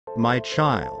My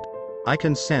child, I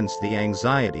can sense the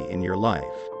anxiety in your life.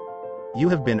 You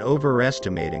have been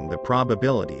overestimating the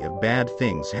probability of bad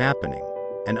things happening,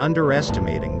 and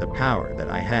underestimating the power that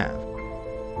I have.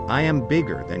 I am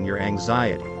bigger than your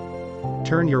anxiety.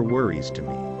 Turn your worries to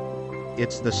me.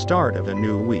 It's the start of a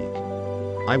new week.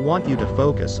 I want you to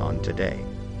focus on today.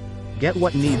 Get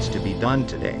what needs to be done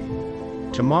today.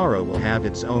 Tomorrow will have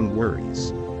its own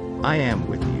worries. I am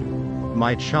with you.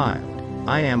 My child,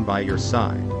 I am by your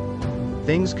side.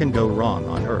 Things can go wrong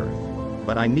on earth,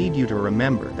 but I need you to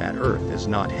remember that earth is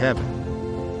not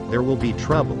heaven. There will be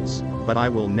troubles, but I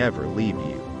will never leave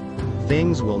you.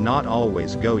 Things will not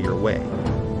always go your way.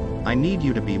 I need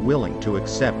you to be willing to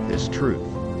accept this truth.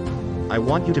 I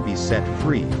want you to be set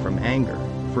free from anger,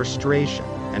 frustration,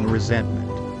 and resentment.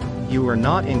 You are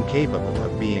not incapable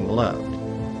of being loved.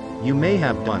 You may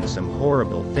have done some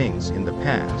horrible things in the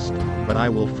past, but I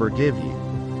will forgive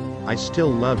you. I still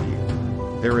love you.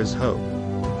 There is hope.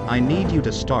 I need you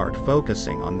to start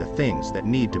focusing on the things that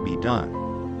need to be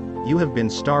done. You have been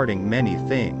starting many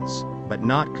things, but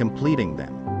not completing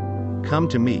them. Come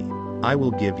to me, I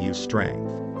will give you strength.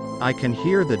 I can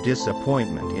hear the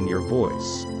disappointment in your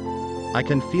voice. I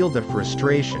can feel the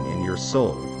frustration in your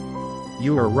soul.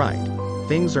 You are right,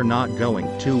 things are not going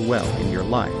too well in your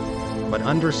life, but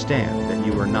understand that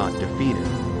you are not defeated.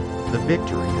 The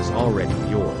victory is already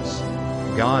yours.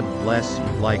 God bless you.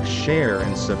 Like, share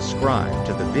and subscribe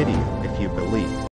to the video if you believe.